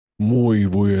Muy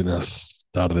buenas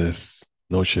tardes,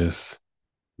 noches,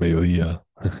 mediodía,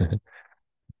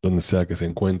 donde sea que se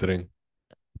encuentren.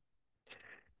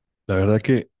 La verdad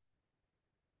que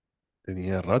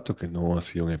tenía rato que no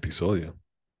hacía un episodio,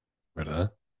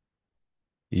 ¿verdad?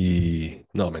 Y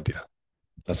no, mentira.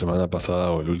 La semana pasada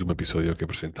o el último episodio que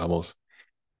presentamos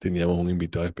teníamos un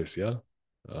invitado especial,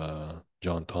 a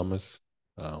John Thomas,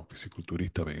 a un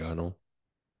fisiculturista vegano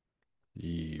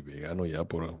y vegano ya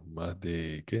por más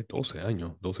de, ¿qué? 12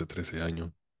 años, 12, 13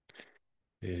 años.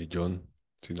 John,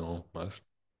 si no más.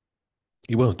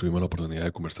 Y bueno, tuvimos la oportunidad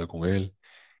de conversar con él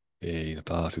y nos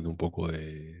estaba haciendo un poco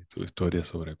de su historia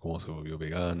sobre cómo se volvió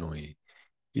vegano y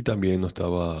también nos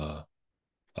estaba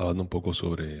hablando un poco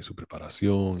sobre su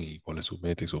preparación y cuál es su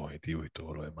meta y sus objetivos y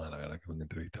todo lo demás. La verdad que es una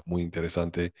entrevista muy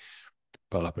interesante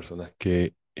para las personas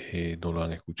que no lo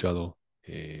han escuchado.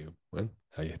 Bueno,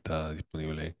 ahí está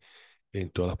disponible en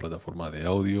todas las plataformas de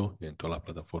audio y en todas las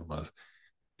plataformas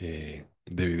de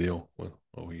video, bueno,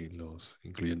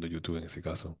 incluyendo YouTube en ese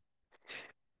caso.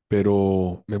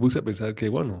 Pero me puse a pensar que,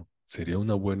 bueno, sería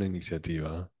una buena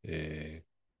iniciativa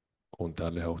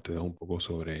contarles a ustedes un poco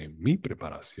sobre mi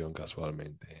preparación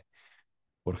casualmente,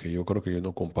 porque yo creo que yo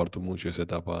no comparto mucho esa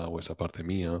etapa o esa parte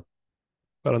mía,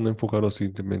 para no enfocarlo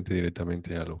simplemente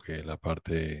directamente a lo que es la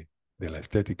parte de la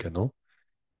estética, ¿no?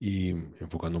 Y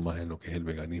enfocando más en lo que es el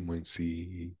veganismo en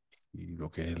sí y lo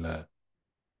que es la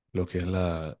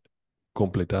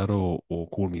completar o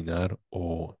culminar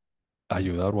o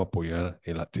ayudar o apoyar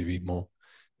el activismo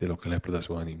de lo que es la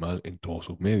explotación animal en todos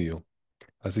sus medios.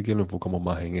 Así que lo enfocamos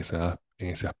más en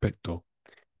ese aspecto,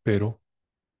 pero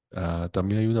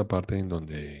también hay una parte en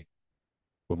donde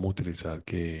podemos utilizar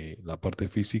que la parte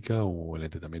física o el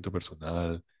entrenamiento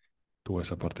personal, toda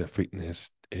esa parte de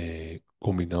fitness,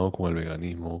 combinado con el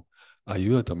veganismo,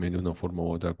 ayuda también de una forma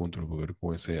u otra a contribuir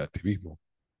con ese activismo.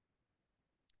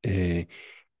 Eh,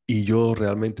 y yo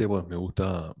realmente, bueno, me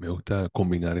gusta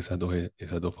combinar esas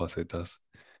dos facetas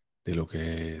de lo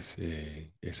que es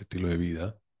ese estilo de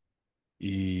vida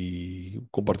y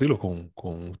compartirlo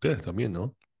con ustedes también,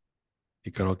 ¿no?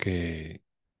 Y creo que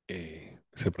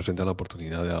se presenta la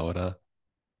oportunidad de ahora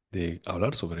de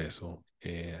hablar sobre eso.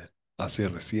 Hace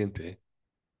reciente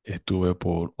estuve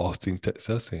por Austin,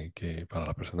 Texas, que para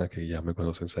las personas que ya me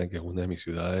conocen saben que es una de mis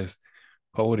ciudades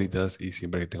favoritas y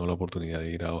siempre que tengo la oportunidad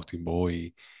de ir a Austin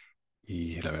voy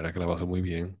y la verdad que la paso muy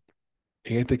bien.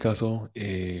 En este caso,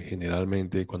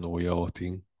 generalmente cuando voy a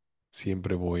Austin,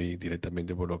 siempre voy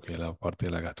directamente por lo que es la parte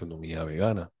de la gastronomía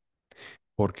vegana,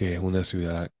 porque es una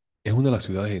de las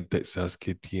ciudades en Texas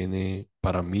que tiene,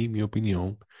 para mí, mi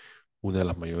opinión, una de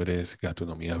las mayores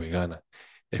gastronomías veganas,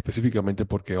 específicamente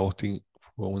porque Austin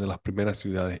fue una de las primeras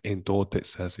ciudades en todo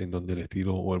Texas en donde el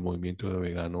estilo o el movimiento de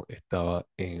vegano estaba,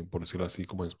 por decirlo así,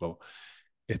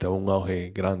 estaba en un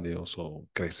auge grande, o sea,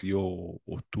 creció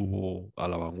o estuvo a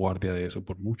la vanguardia de eso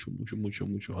por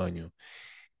muchos años.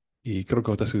 Y creo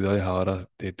que otras ciudades ahora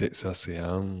de Texas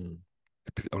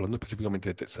hablando específicamente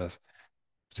de Texas,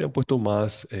 se han puesto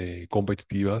más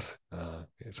competitivas.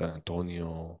 San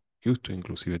Antonio, Houston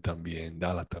inclusive también,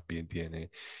 Dallas también tiene.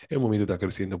 El movimiento está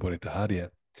creciendo por estas áreas,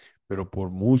 pero por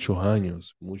muchos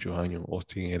años,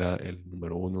 Austin era el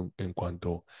número uno en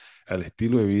cuanto al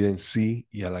estilo de vida en sí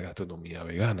y a la gastronomía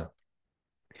vegana.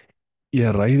 Y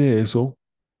a raíz de eso,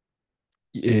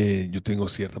 yo tengo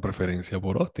cierta preferencia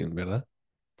por Austin, ¿verdad?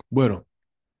 Bueno,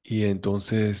 y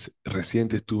entonces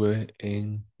reciente estuve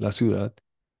en la ciudad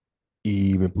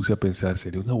y me puse a pensar,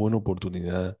 sería una buena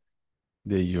oportunidad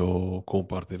de yo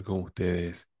compartir con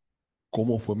ustedes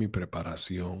cómo fue mi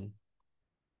preparación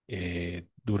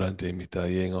durante mi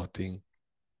estadía en Austin,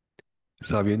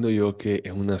 sabiendo yo que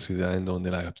es una ciudad en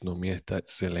donde la gastronomía está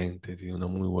excelente, tiene unas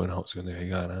muy buenas opciones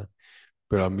veganas,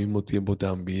 pero al mismo tiempo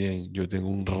también yo tengo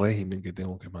un régimen que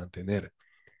tengo que mantener.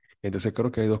 Entonces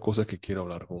creo que hay dos cosas que quiero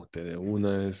hablar con ustedes.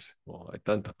 Una es, bueno, hay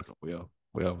tantas, pero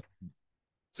voy a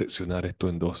seccionar esto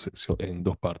en en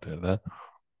dos partes, ¿verdad?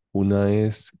 Una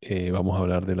es, vamos a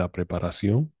hablar de la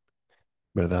preparación,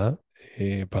 ¿verdad?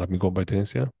 Para mi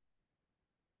competencia.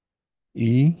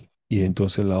 Y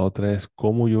entonces la otra es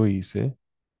cómo yo hice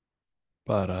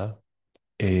para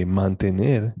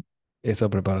mantener esa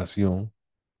preparación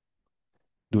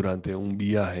durante un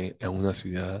viaje a una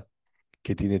ciudad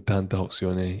que tiene tantas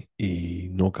opciones y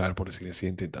no caer, por decirlo así,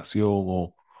 en tentación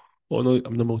o no, a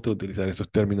mí no me gusta utilizar esos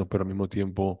términos, pero al mismo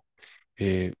tiempo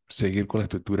seguir con la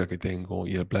estructura que tengo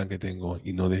y el plan que tengo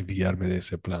y no desviarme de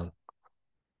ese plan,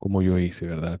 como yo hice,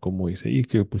 ¿verdad? Como hice, y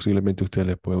que posiblemente usted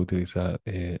les pueda utilizar,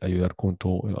 ayudar con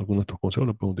todo, algunos de estos consejos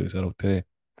los pueden utilizar a ustedes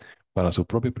para sus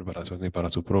propias preparaciones y para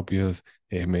sus propias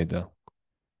metas.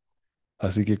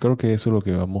 Así que creo que eso es lo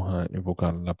que vamos a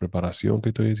enfocar, la preparación que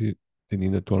estoy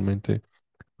teniendo actualmente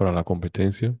para la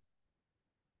competencia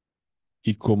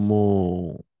y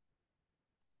cómo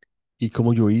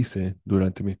yo hice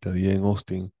durante mi estadía en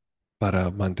Austin para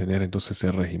mantener entonces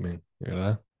ese régimen,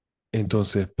 ¿verdad?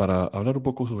 Entonces, para hablar un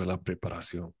poco sobre la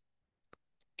preparación,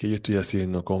 qué yo estoy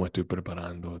haciendo, cómo me estoy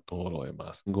preparando, todo lo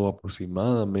demás. Tengo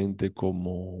aproximadamente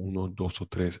como unos 2 o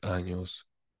 3 años,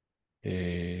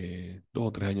 2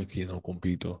 o 3 años que ya no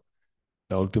compito.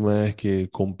 La última vez que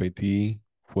competí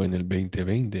fue en el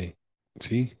 2020.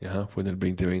 Sí, ajá, fue en el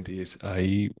 2020 y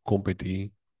ahí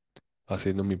competí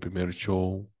haciendo mi primer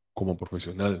show como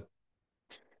profesional.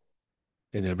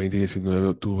 En el 2019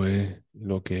 obtuve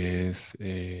lo que es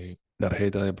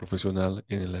tarjeta de profesional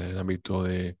en el ámbito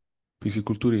de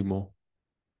fisiculturismo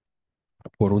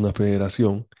por una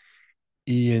federación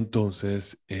y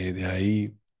entonces de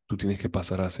ahí tú tienes que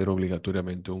pasar a hacer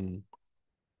obligatoriamente un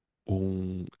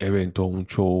evento, un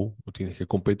show, o tienes que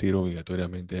competir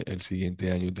obligatoriamente el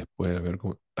siguiente año después de haber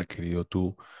adquirido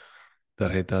tu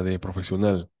tarjeta de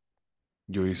profesional.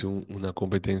 Yo hice una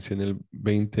competencia en el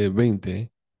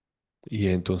 2020 y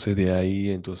entonces de ahí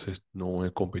entonces no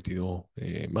he competido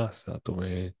más. O sea,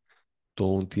 tomé todo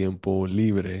un tiempo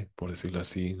libre, por decirlo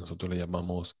así. Nosotros le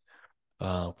llamamos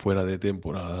fuera de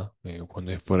temporada.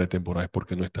 Cuando es fuera de temporada es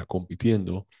porque no estás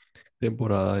compitiendo.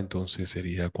 Temporada entonces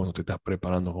sería cuando te estás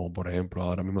preparando, como por ejemplo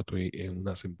ahora mismo estoy en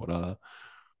una temporada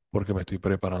porque me estoy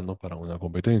preparando para una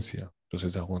competencia.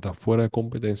 Entonces cuando estás fuera de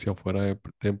competencia, fuera de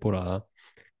temporada,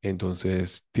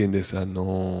 entonces tiendes a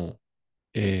no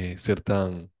ser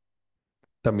tan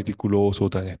meticuloso,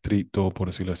 tan estricto, por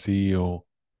decirlo así, o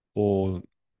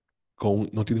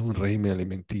no tienes un régimen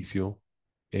alimenticio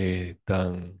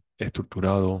tan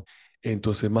estructurado.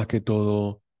 Entonces, más que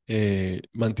todo,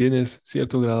 mantienes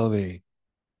cierto grado de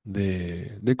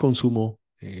consumo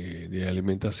de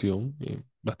alimentación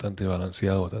bastante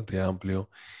balanceado, bastante amplio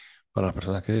para las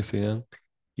personas que desean.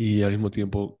 Y al mismo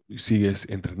tiempo sigues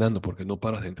entrenando porque no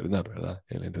paras de entrenar, ¿verdad?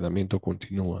 El entrenamiento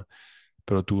continúa,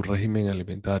 pero tu régimen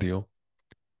alimentario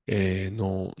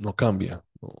no cambia,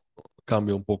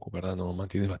 cambia un poco, ¿verdad? No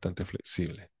mantienes bastante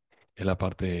flexible. Es la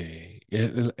parte,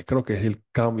 creo que es el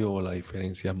cambio o la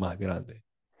diferencia más grande.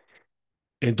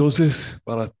 Entonces,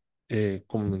 para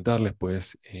comentarles,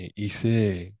 pues,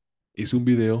 hice un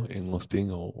video en Austin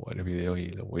o varios videos y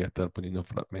los voy a estar poniendo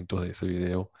fragmentos de ese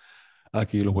video.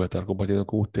 Aquí los voy a estar compartiendo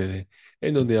con ustedes,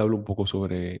 en donde hablo un poco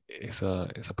sobre esa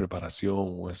preparación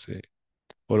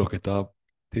o lo que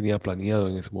tenía planeado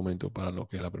en ese momento para lo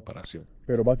que es la preparación.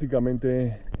 Pero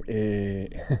básicamente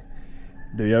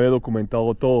debía haber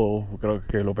documentado todo, creo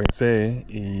que lo pensé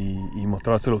y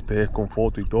mostrárselo a ustedes con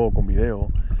foto y todo, con video,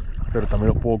 pero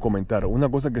también los puedo comentar. Una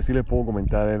cosa que sí les puedo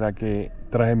comentar era que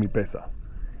traje mi pesa,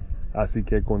 así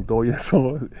que con todo y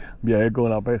eso viajé con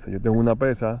la pesa. Yo tengo una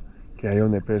pesa que es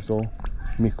donde peso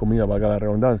mis comidas, valga la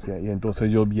redundancia, y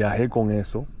entonces yo viajé con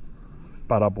eso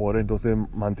para poder entonces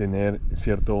mantener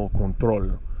cierto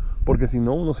control. Porque si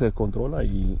no, uno se descontrola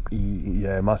y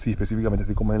además si específicamente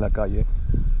si comes en la calle,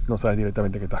 no sabes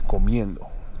directamente qué estás comiendo.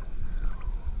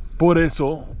 Por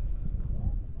eso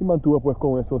mantuve pues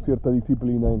con eso cierta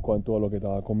disciplina en cuanto a lo que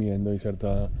estaba comiendo y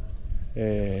cierta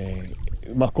eh,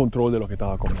 más control de lo que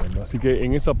estaba comiendo. Así que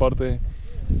en esa parte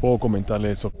puedo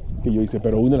comentarle eso que yo hice,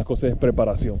 pero una de las cosas es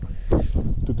preparación.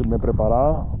 Me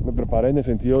preparé en el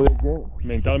sentido de que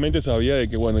mentalmente sabía de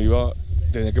que bueno, iba a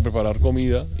tener que preparar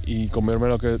comida y comerme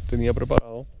lo que tenía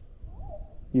preparado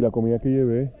y la comida que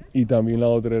llevé y también la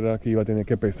otra era que iba a tener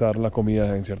que pesar la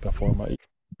comida en cierta forma.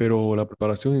 Pero la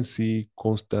preparación en sí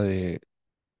consta de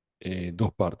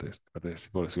dos partes,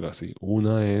 por decirlo así.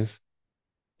 Una es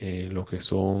lo que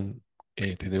son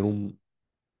tener un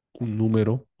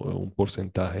número o un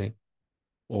porcentaje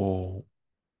o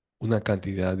una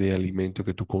cantidad de alimento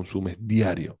que tú consumes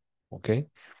diario, ¿ok?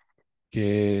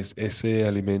 Que ese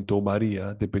alimento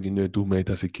varía dependiendo de tus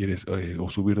metas, si quieres o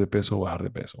subir de peso o bajar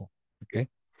de peso, ¿ok?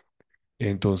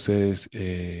 Entonces,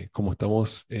 como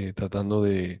estamos tratando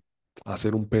de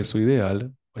hacer un peso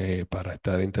ideal para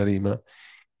estar en tarima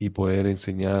y poder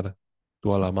enseñar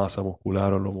toda la masa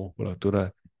muscular o la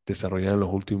musculatura desarrollada en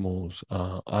los últimos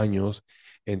años,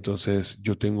 entonces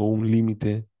yo tengo un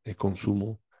límite de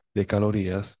consumo de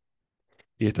calorías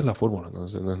y esta es la fórmula, ¿no?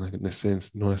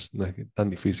 No es tan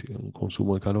difícil, un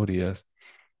consumo de calorías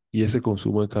y ese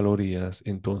consumo de calorías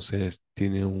entonces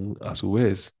tiene a su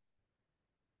vez,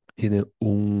 tiene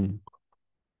un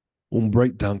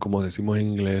breakdown, como decimos en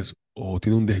inglés, o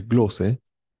tiene un desglose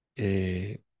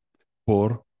eh,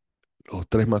 por los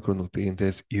tres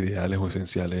macronutrientes ideales o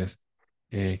esenciales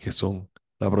que son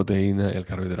la proteína, el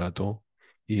carbohidrato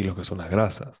y lo que son las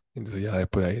grasas. Entonces ya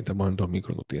después de ahí entramos en los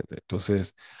micronutrientes.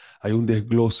 Entonces hay un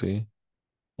desglose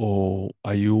o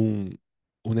hay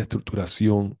una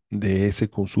estructuración de ese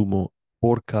consumo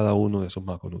por cada uno de esos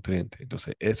macronutrientes.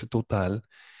 Entonces, ese total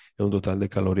es un total de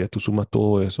calorías. Tú sumas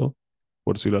todo eso,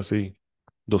 por decirlo así,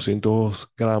 200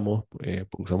 gramos,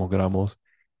 usamos gramos,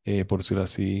 por decirlo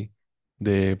así,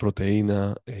 de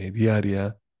proteína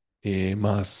diaria,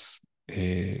 más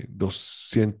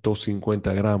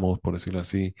 250 gramos, por decirlo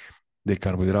así, de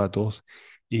carbohidratos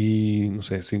y, no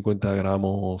sé, 50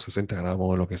 gramos, 60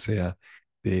 gramos, lo que sea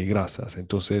de grasas.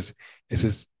 Entonces,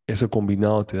 ese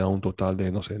combinado te da un total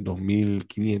de, no sé,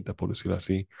 2.500 por decirlo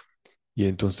así. Y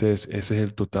entonces, ese es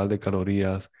el total de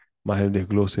calorías más el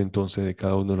desglose entonces de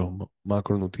cada uno de los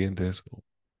macronutrientes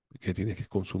que tienes que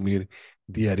consumir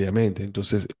diariamente.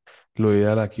 Entonces, lo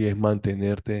ideal aquí es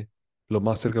mantenerte lo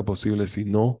más cerca posible, si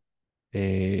no,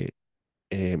 eh,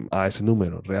 a ese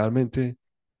número. Realmente,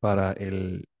 para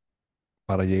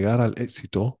para llegar al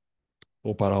éxito,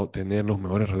 o para obtener los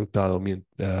mejores resultados,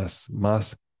 mientras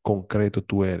más concreto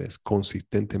tú eres,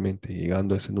 consistentemente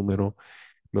llegando a ese número,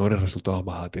 mejores resultados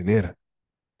vas a tener.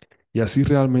 Y así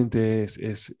realmente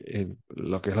es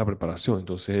lo que es la preparación.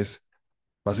 Entonces,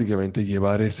 básicamente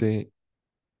llevar ese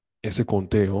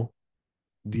conteo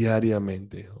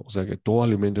diariamente, o sea que todo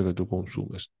alimento que tú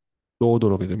consumes, todo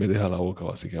lo que te metes a la boca,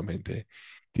 básicamente,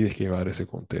 tienes que llevar ese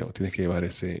conteo, tienes que llevar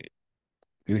ese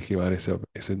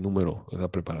número, esa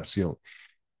preparación.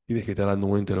 Tienes que estar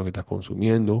anuente de lo que estás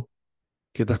consumiendo,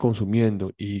 qué estás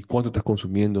consumiendo y cuánto estás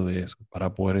consumiendo de eso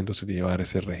para poder entonces llevar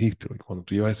ese registro. Y cuando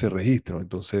tú llevas ese registro,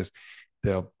 entonces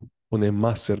te va a poner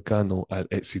más cercano al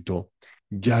éxito,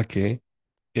 ya que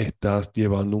estás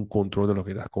llevando un control de lo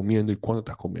que estás comiendo y cuánto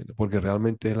estás comiendo, porque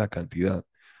realmente es la cantidad,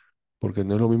 porque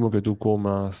no es lo mismo que tú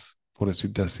comas, por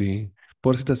decirte así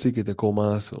que te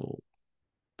comas o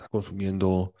estás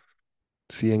consumiendo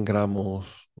 100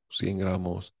 gramos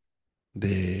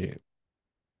de,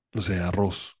 no sé,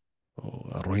 arroz o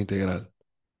arroz integral,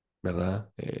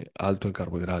 ¿verdad? Alto en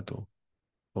carbohidrato,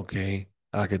 ¿ok?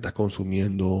 A que estás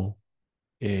consumiendo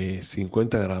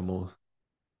 50 gramos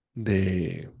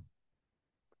de,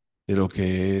 de lo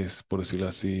que es, por decirlo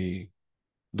así,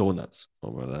 donuts,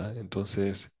 ¿no? ¿Verdad?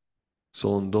 Entonces,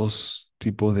 son dos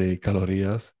tipos de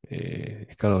calorías.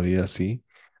 Calorías, sí.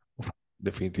 Uf,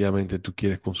 definitivamente tú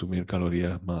quieres consumir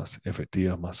calorías más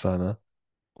efectivas, más sanas,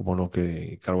 como no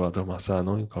que carbohidratos más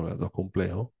sanos y carbohidratos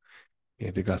complejos. En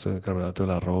este caso, el carbohidrato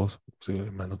del arroz sí,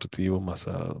 es más nutritivo, más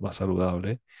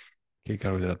saludable que el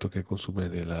carbohidrato que consume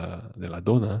de la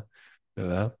dona,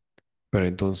 ¿verdad? Pero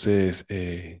entonces,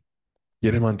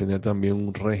 quieres mantener también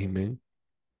un régimen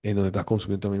en donde estás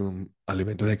consumiendo también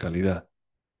alimentos de calidad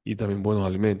y también buenos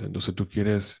alimentos. Entonces, tú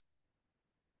quieres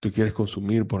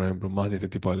consumir, por ejemplo, más de este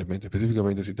tipo de alimentos,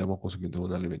 específicamente si estamos consumiendo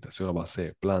una alimentación a base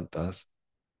de plantas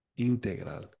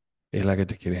integral, es la que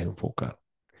te quieres enfocar.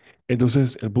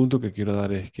 Entonces, el punto que quiero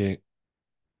dar es que,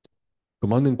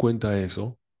 tomando en cuenta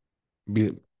eso,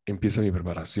 empieza mi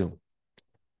preparación.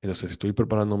 Entonces, estoy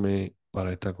preparándome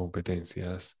para estas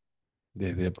competencias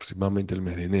desde aproximadamente el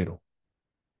mes de enero.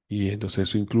 Y entonces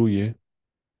eso incluye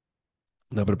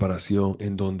una preparación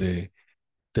en donde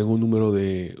tengo un número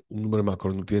de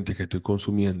macronutrientes que estoy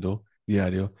consumiendo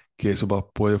diario, que eso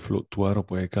puede fluctuar o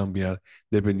puede cambiar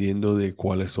dependiendo de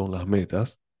cuáles son las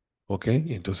metas. ¿Ok?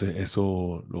 Entonces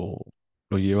eso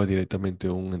lo lleva directamente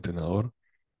un entrenador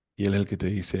y él es el que te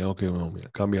dice, ok, bueno, mira,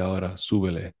 cambia ahora,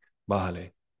 súbele,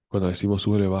 bájale. Cuando decimos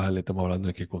súbele, bájale, estamos hablando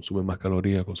de que consume más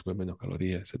calorías, consume menos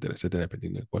calorías, etcétera, etcétera,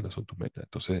 dependiendo de cuáles son tus metas.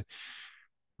 Entonces,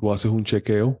 tú haces un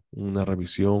chequeo, una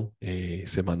revisión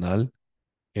semanal,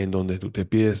 en donde tú te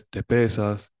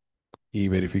pesas y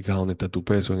verificas dónde está tu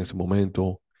peso en ese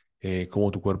momento,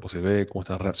 cómo tu cuerpo se ve, cómo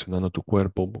está reaccionando tu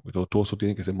cuerpo, porque todo eso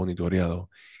tiene que ser monitoreado.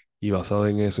 Y basado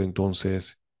en eso,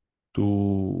 entonces,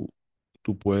 tú,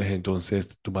 tú puedes entonces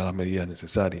tomar las medidas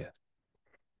necesarias.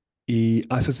 Y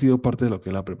esa ha sido parte de lo que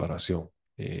es la preparación.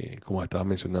 Como estaba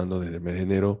mencionando, desde el mes de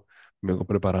enero me vengo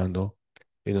preparando,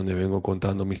 en donde vengo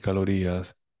contando mis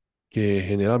calorías, que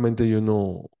generalmente yo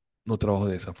no trabajo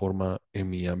de esa forma en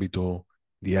mi ámbito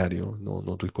diario, no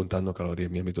estoy contando calorías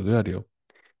en mi ámbito diario,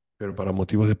 pero para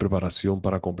motivos de preparación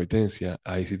para competencia,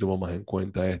 ahí sí tomo más en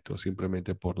cuenta esto,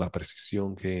 simplemente por la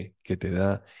precisión que te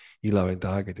da y la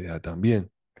ventaja que te da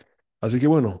también. Así que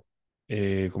bueno,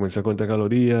 comencé a contar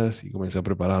calorías y comencé a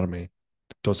prepararme.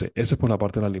 Entonces, eso es por la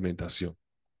parte de la alimentación.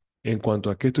 En cuanto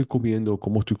a qué estoy comiendo,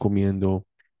 cómo estoy comiendo,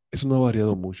 eso no ha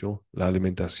variado mucho. La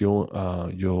alimentación,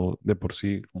 yo de por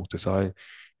sí, como ustedes saben,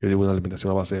 yo llevo una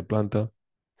alimentación a base de planta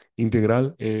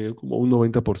integral, como un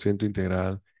 90%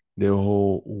 integral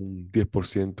dejo un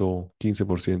 10%,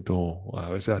 15%, a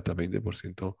veces hasta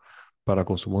 20% para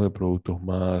consumo de productos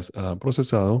más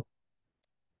procesados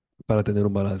para tener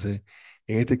un balance.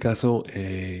 En este caso,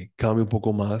 cambia un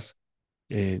poco más,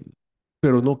 eh,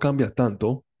 pero no cambia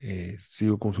tanto.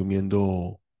 Sigo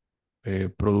consumiendo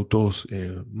productos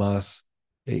más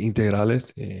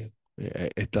integrales.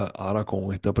 Ahora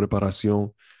con esta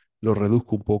preparación lo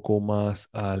reduzco un poco más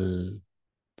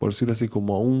por decirlo así,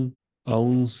 como a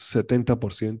un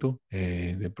 70%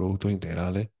 de productos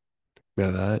integrales,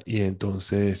 ¿verdad? Y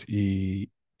entonces,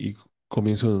 y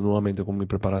comienzo nuevamente con mi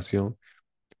preparación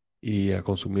y a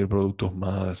consumir productos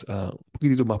un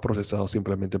poquitito más procesados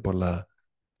simplemente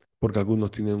porque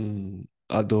algunos tienen un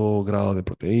alto grado de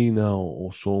proteína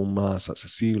o son más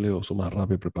accesibles o son más rápidos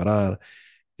de preparar,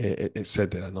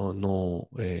 etcétera, ¿no? No,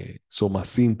 son más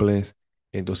simples.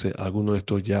 Entonces, algunos de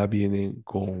estos ya vienen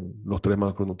con los tres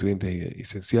macronutrientes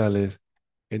esenciales.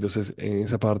 Entonces, en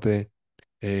esa parte,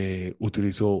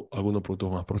 utilizo algunos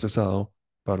productos más procesados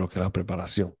para lo que es la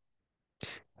preparación.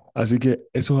 Así que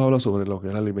eso habla sobre lo que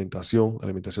es la alimentación. La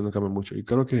alimentación no cambia mucho. Y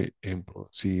creo que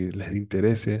si les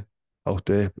interese a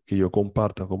ustedes que yo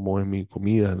comparta cómo es mi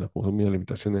comida, cómo son mis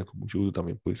alimentaciones, con mucho gusto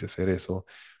también pudiese hacer eso.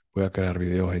 Voy a crear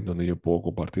videos en donde yo puedo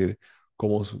compartir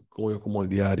cómo yo como el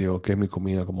diario, qué es mi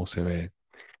comida, cómo se ve.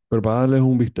 Pero para darles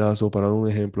un vistazo, para dar un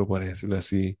ejemplo, para decirle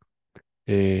así,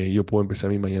 yo puedo empezar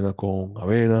mi mañana con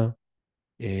avena,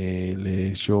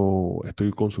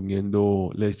 estoy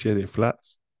consumiendo leche de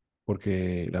flax,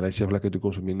 porque la leche de flax que estoy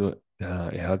consumiendo es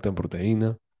alta en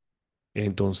proteína.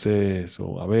 Entonces,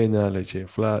 o avena, leche de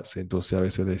flax, entonces a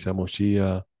veces le echamos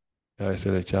chía, a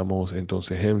veces le echamos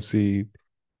entonces hemp seed,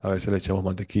 a veces le echamos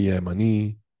mantequilla de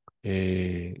maní,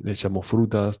 le echamos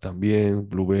frutas también,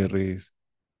 blueberries,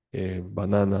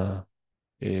 banana,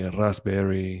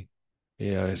 raspberry,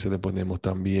 a veces le ponemos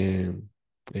también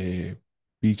eh,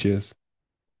 peaches.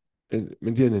 ¿Me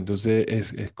entiendes? Entonces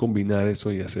es combinar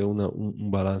eso y hacer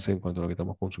un balance en cuanto a lo que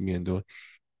estamos consumiendo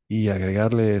y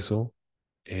agregarle eso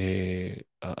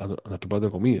a nuestro plato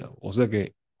de comida. O sea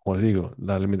que, como les digo,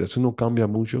 la alimentación no cambia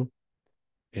mucho.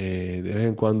 De vez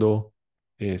en cuando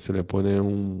se le pone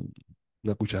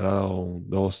una cucharada o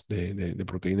dos de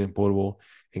proteína en polvo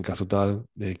en caso tal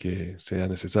de que sea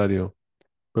necesario.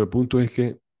 Pero el punto es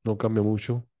que no cambia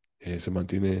mucho. Se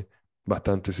mantiene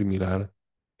bastante similar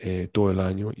todo el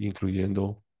año,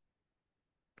 incluyendo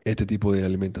este tipo de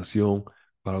alimentación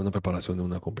para una preparación de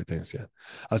una competencia.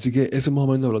 Así que eso más o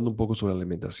menos hablando un poco sobre la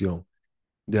alimentación.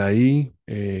 De ahí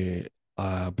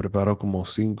preparo como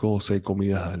 5 o 6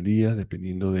 comidas al día,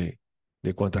 dependiendo de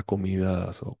cuántas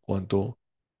comidas o cuánto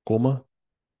coma.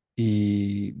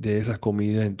 Y de esas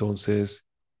comidas, entonces,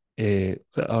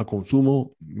 al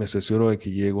consumo, me asesoro de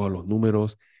que llego a los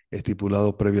números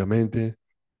estipulados previamente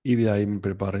y de ahí me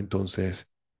preparo entonces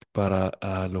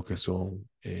para lo que son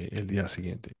el día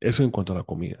siguiente. Eso en cuanto a la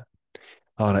comida.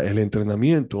 Ahora, el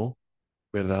entrenamiento,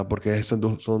 ¿verdad? Porque esas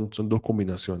son dos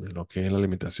combinaciones, lo que es la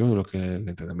alimentación y lo que es el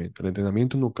entrenamiento. El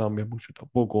entrenamiento no cambia mucho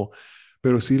tampoco,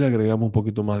 pero sí le agregamos un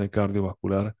poquito más de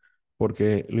cardiovascular,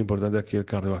 porque lo importante aquí el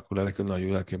cardiovascular es que nos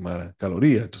ayuda a quemar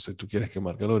calorías. Entonces, tú quieres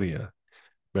quemar calorías,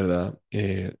 ¿verdad?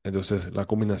 Entonces, la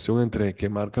combinación entre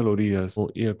quemar calorías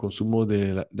y el consumo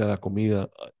de la comida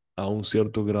a un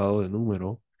cierto grado de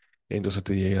número, entonces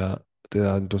te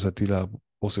da entonces a ti la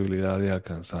posibilidad de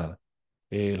alcanzar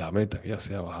la meta, ya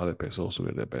sea bajar de peso o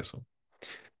subir de peso.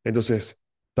 Entonces,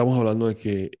 estamos hablando de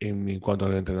que en cuanto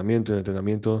al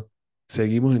entrenamiento,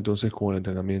 seguimos entonces con el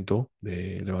entrenamiento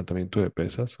de levantamiento de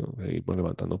pesas, ¿no? Seguimos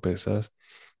levantando pesas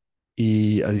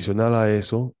y adicional a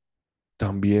eso,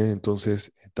 también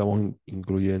entonces estamos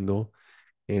incluyendo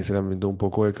en ese entrenamiento un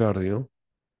poco de cardio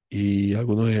y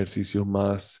algunos ejercicios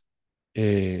más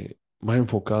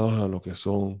enfocados a lo que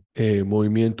son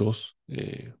movimientos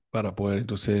para poder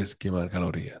entonces quemar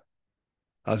calorías.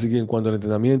 Así que en cuanto al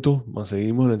entrenamiento, más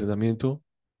seguimos el entrenamiento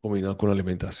combinado con la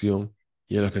alimentación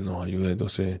y es lo que nos ayuda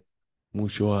entonces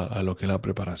mucho a lo que es la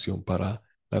preparación para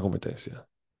la competencia.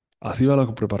 Así va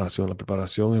la preparación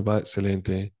va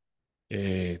excelente,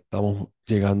 estamos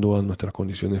llegando a nuestras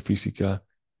condiciones físicas,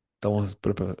 estamos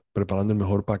preparando el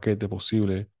mejor paquete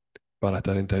posible para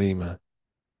estar en tarima.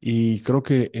 Y creo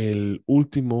que el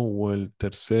último o el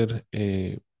tercer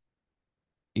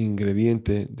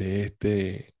ingrediente de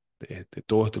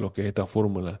todo esto, lo que es esta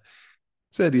fórmula,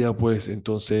 sería pues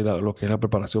entonces lo que es la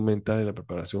preparación mental y la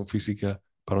preparación física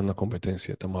para una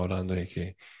competencia. Estamos hablando de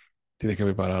que tienes que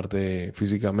prepararte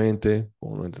físicamente,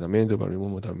 con un entrenamiento, pero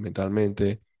mismo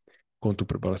mentalmente, con tu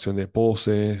preparación de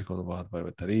poses, cuando vas a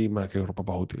la tarima, qué ropa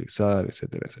vas a utilizar,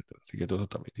 etcétera, etcétera. Así que todo eso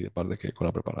también tiene parte que ver con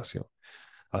la preparación.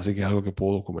 Así que es algo que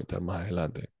puedo comentar más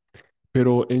adelante.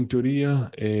 Pero en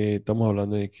teoría estamos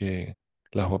hablando de que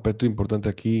los aspectos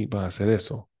importantes aquí van a ser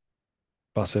eso,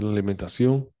 va a ser la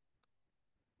alimentación,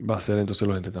 va a ser entonces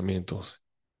los entrenamientos.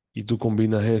 Y tú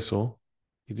combinas eso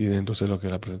y tienes entonces lo que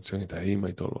es la presentación y tarima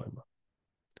y todo lo demás.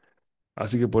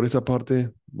 Así que por esa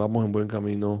parte vamos en buen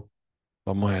camino,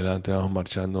 vamos adelante, vamos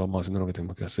marchando, vamos haciendo lo que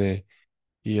tenemos que hacer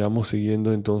y vamos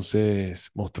siguiendo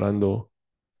entonces mostrando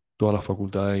todas las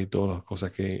facultades y todas las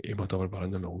cosas que hemos estado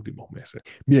preparando en los últimos meses.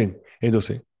 Bien,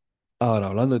 entonces, ahora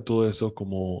hablando de todo eso,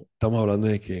 como estamos hablando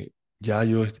de que ya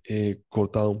yo he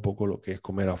cortado un poco lo que es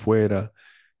comer afuera,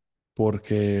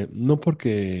 porque no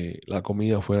porque la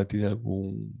comida afuera tiene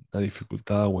alguna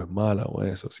dificultad o es mala o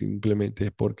eso, simplemente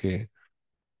es porque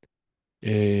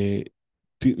eh,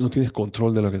 no tienes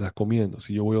control de lo que estás comiendo.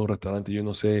 Si yo voy a un restaurante, yo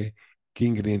no sé qué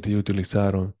ingredientes ellos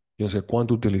utilizaron, yo no sé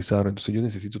cuánto utilizaron, entonces yo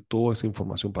necesito toda esa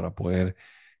información para poder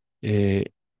eh,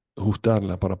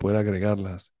 ajustarla, para poder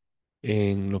agregarlas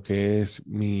en lo que es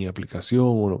mi aplicación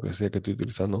o lo que sea que estoy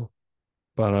utilizando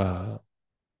para,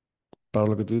 para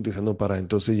lo que estoy utilizando para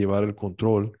entonces llevar el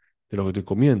control de lo que estoy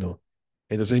comiendo.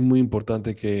 Entonces es muy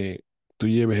importante que tú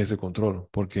lleves ese control,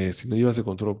 porque si no llevas ese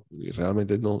control y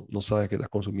realmente no sabes qué estás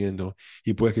consumiendo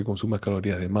y puedes que consumas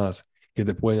calorías de más que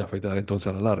te pueden afectar entonces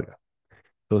a la larga.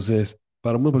 Entonces,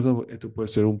 para muchas personas esto puede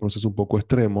ser un proceso un poco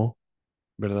extremo,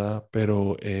 ¿verdad?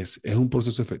 Pero es un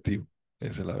proceso efectivo,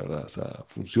 esa es la verdad. O sea,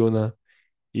 funciona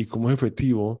y como es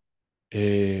efectivo,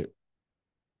 eh,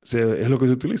 es lo que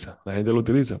se utiliza, la gente lo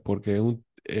utiliza porque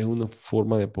es una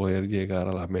forma de poder llegar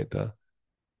a las metas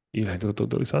y la gente lo está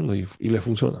utilizando y le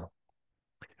funciona.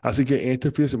 Así que en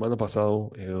este fin de semana pasado,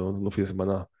 un fin de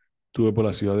semana, estuve por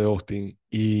la ciudad de Austin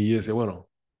y yo decía, bueno,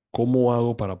 ¿cómo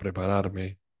hago para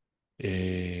prepararme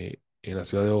en la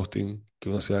ciudad de Austin, que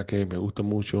es una ciudad que me gusta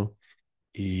mucho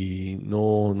y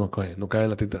no cae en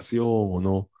la tentación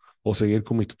o seguir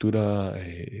con mi estructura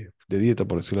de dieta,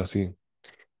 por decirlo así?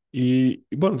 Y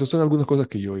bueno, entonces son algunas cosas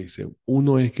que yo hice.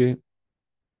 Uno es que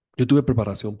yo tuve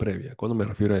preparación previa. ¿Cuándo me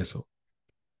refiero a eso?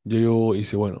 Yo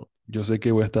hice, bueno, yo sé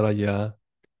que voy a estar allá,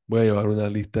 voy a llevar una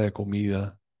lista de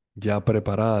comida ya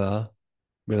preparada,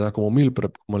 ¿verdad? Como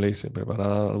como le dicen,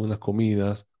 preparada algunas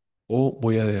comidas, o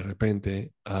voy a de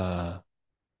repente a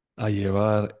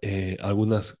llevar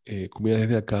algunas comidas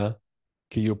desde acá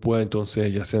que yo pueda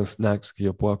entonces, ya sean snacks que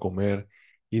yo pueda comer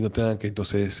y no tengan que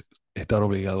entonces estar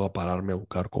obligado a pararme a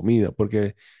buscar comida,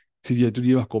 porque si ya tú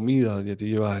llevas comida, ya tú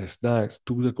llevas snacks,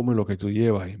 tú te comes lo que tú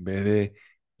llevas en vez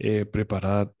de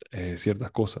preparar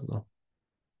ciertas cosas, ¿no?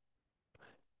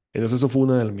 Entonces eso fue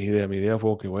una de mis ideas. Mi idea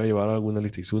fue que voy a llevar alguna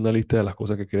lista. Hice una lista de las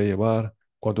cosas que quería llevar,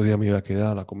 cuántos días me iba a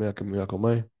quedar, la comida que me iba a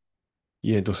comer.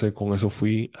 Y entonces con eso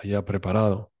fui allá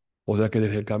preparado. O sea que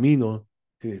desde el camino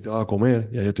que necesitaba comer,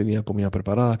 ya yo tenía comida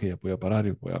preparada, que ya podía parar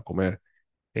y podía comer.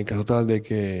 En caso tal de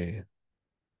que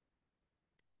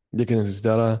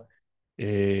necesitara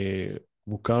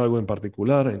buscar algo en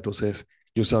particular, entonces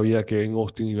yo sabía que en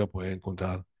Austin iba a poder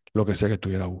encontrar lo que sea que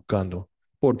estuviera buscando,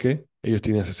 porque ellos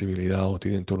tienen accesibilidad o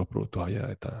tienen todos los productos allá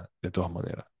de todas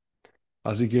maneras.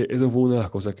 Así que eso fue una de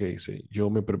las cosas que hice. Yo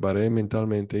me preparé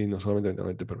mentalmente y no solamente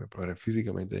mentalmente, pero me preparé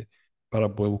físicamente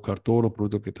para poder buscar todos los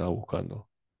productos que estaba buscando.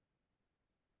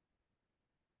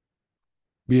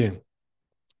 Bien,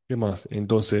 ¿qué más?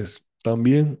 Entonces,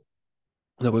 también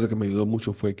una cosa que me ayudó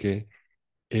mucho fue que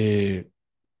eh,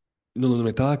 donde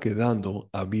me estaba quedando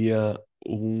había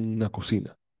una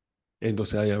cocina.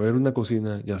 Entonces, al haber una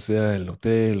cocina, ya sea el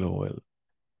hotel o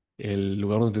el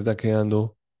lugar donde te estás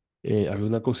quedando, había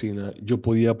una cocina, yo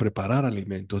podía preparar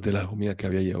alimentos de la comida que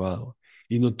había llevado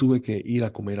y no tuve que ir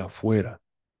a comer afuera,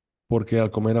 porque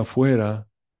al comer afuera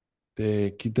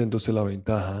te quita entonces la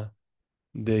ventaja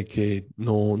de que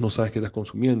no sabes qué estás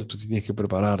consumiendo, tú tienes que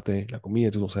prepararte la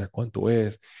comida, tú no sabes cuánto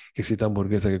es, que si esta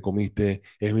hamburguesa que comiste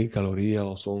es 1000 calorías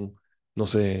o son, no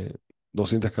sé,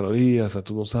 200 calorías, o sea,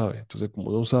 tú no sabes. Entonces,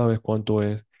 como no sabes cuánto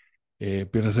es,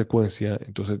 pierde secuencia,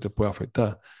 entonces te puede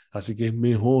afectar. Así que es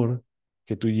mejor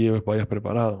que tú vayas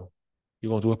preparado. Y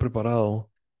cuando tú vas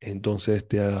preparado, entonces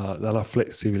te da la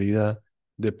flexibilidad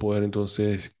de poder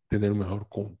entonces tener un mejor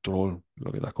control de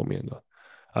lo que estás comiendo.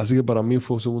 Así que para mí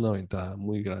fue eso una ventaja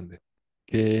muy grande.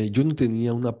 Que yo no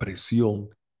tenía una presión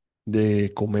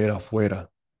de comer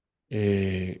afuera.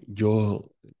 Yo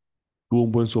tuve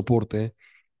un buen soporte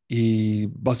y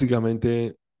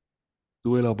básicamente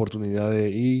tuve la oportunidad de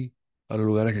ir a los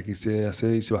lugares que quise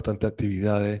hacer, hice bastantes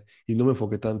actividades y no me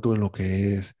enfoqué tanto en lo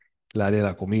que es el área de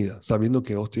la comida. Sabiendo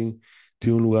que Austin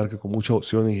tiene un lugar que con muchas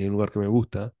opciones y es un lugar que me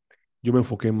gusta, yo me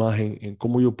enfoqué más en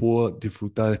cómo yo puedo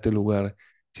disfrutar este lugar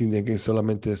sin tener que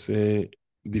solamente ser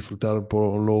disfrutarlo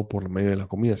por medio de la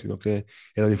comida, sino que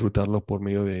era disfrutarlo por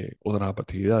medio de otras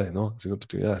actividades, ¿no? Haciendo otras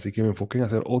actividades. Así que me enfoqué en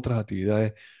hacer otras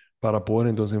actividades para poder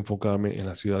entonces enfocarme en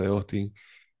la ciudad de Austin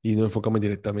y no enfocarme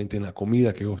directamente en la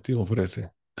comida que Austin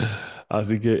ofrece.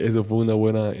 Así que eso fue una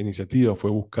buena iniciativa, fue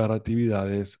buscar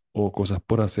actividades o cosas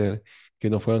por hacer que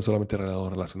no fueran solamente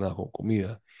relacionadas con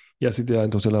comida. Y así te da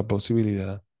entonces la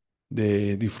posibilidad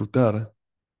de disfrutar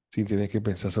sin tener que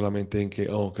pensar solamente en que,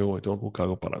 oh, que voy, tengo que buscar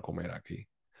algo para comer aquí.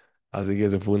 Así que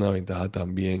esa fue una ventaja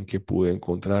también que pude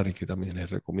encontrar y que también les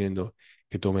recomiendo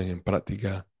que tomen en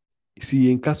práctica.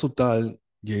 Si en caso tal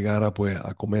llegara pues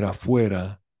a comer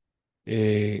afuera,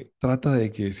 trata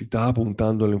de que si estás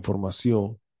apuntando la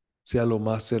información sea lo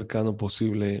más cercano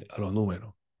posible a los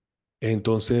números.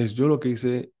 Entonces yo lo que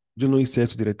hice, yo no hice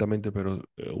eso directamente, pero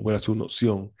hubiera sido una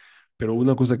opción. Pero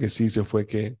una cosa que sí hice fue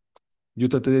que yo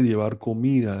traté de llevar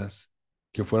comidas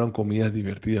que fueran comidas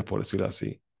divertidas, por decirlo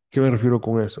así. ¿Qué me refiero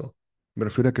con eso? Me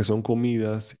refiero a que son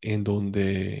comidas en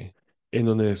donde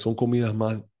son comidas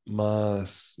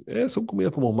son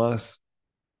comidas como más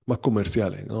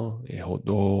comerciales, ¿no? Hot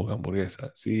dog,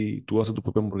 hamburguesa. Si tú haces tu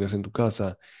propia hamburguesa en tu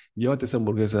casa, llévate esa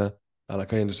hamburguesa a la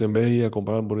calle. Entonces, en vez de ir a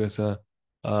comprar hamburguesa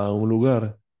a un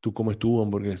lugar, tú comes tu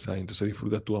hamburguesa y entonces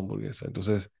disfrutas tu hamburguesa.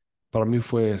 Entonces, para mí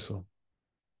fue eso,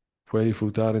 fue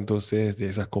disfrutar entonces de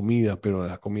esas comidas, pero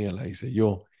las comidas las hice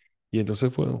yo. Y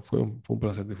entonces fue un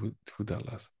placer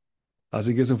disfrutarlas.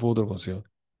 Así que ese fue otro consejo.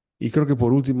 Y creo que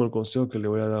por último el consejo que le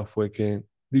voy a dar fue que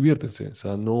diviértense, o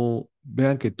sea, no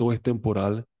vean que todo es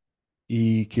temporal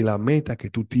y que la meta que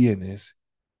tú tienes,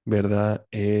 ¿verdad?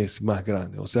 Es más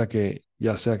grande. O sea que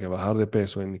ya sea que bajar de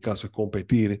peso, en mi caso es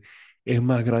competir, es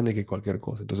más grande que cualquier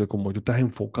cosa. Entonces, como tú estás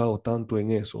enfocado tanto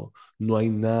en eso, no hay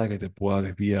nada que te pueda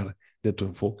desviar de tu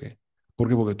enfoque. ¿Por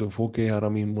qué? Porque tu enfoque ahora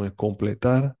mismo es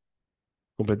completar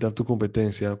tu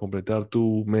competencia, completar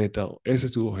tu meta. Ese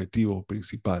es tu objetivo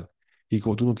principal. Y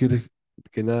como tú no quieres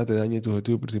que nada te dañe tu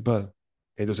objetivo principal,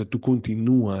 entonces tú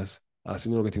continúas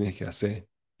haciendo lo que tienes que hacer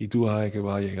y tú vas a ver que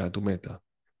vas a llegar a tu meta.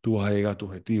 Tú vas a llegar a tu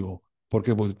objetivo. ¿Por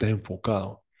qué? Porque tú estás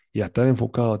enfocado. Y a estar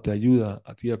enfocado te ayuda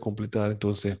a ti a completar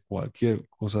entonces cualquier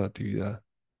cosa de actividad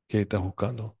que estás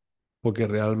buscando. Porque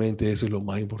realmente eso es lo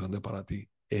más importante para ti,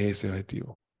 es ese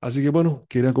objetivo. Así que bueno,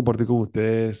 quería compartir con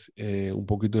ustedes un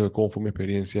poquito de cómo fue mi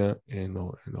experiencia en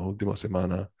las últimas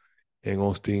semanas en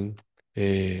Austin,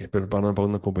 preparando para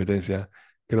una competencia.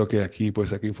 Creo que aquí puede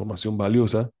sacar información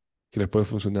valiosa que les puede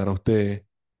funcionar a ustedes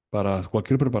para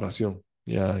cualquier preparación.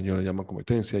 Ya yo le llamo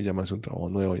competencia, llámase un trabajo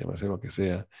nuevo, llámase lo que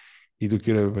sea. Y tú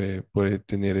quieres puedes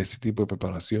tener ese tipo de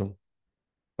preparación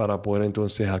para poder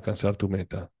entonces alcanzar tu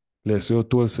meta. Les deseo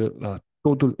todo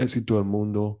el éxito del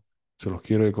mundo, se los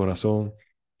quiero de corazón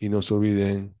y no se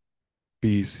olviden,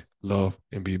 peace, love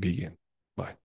and be vegan. Bye.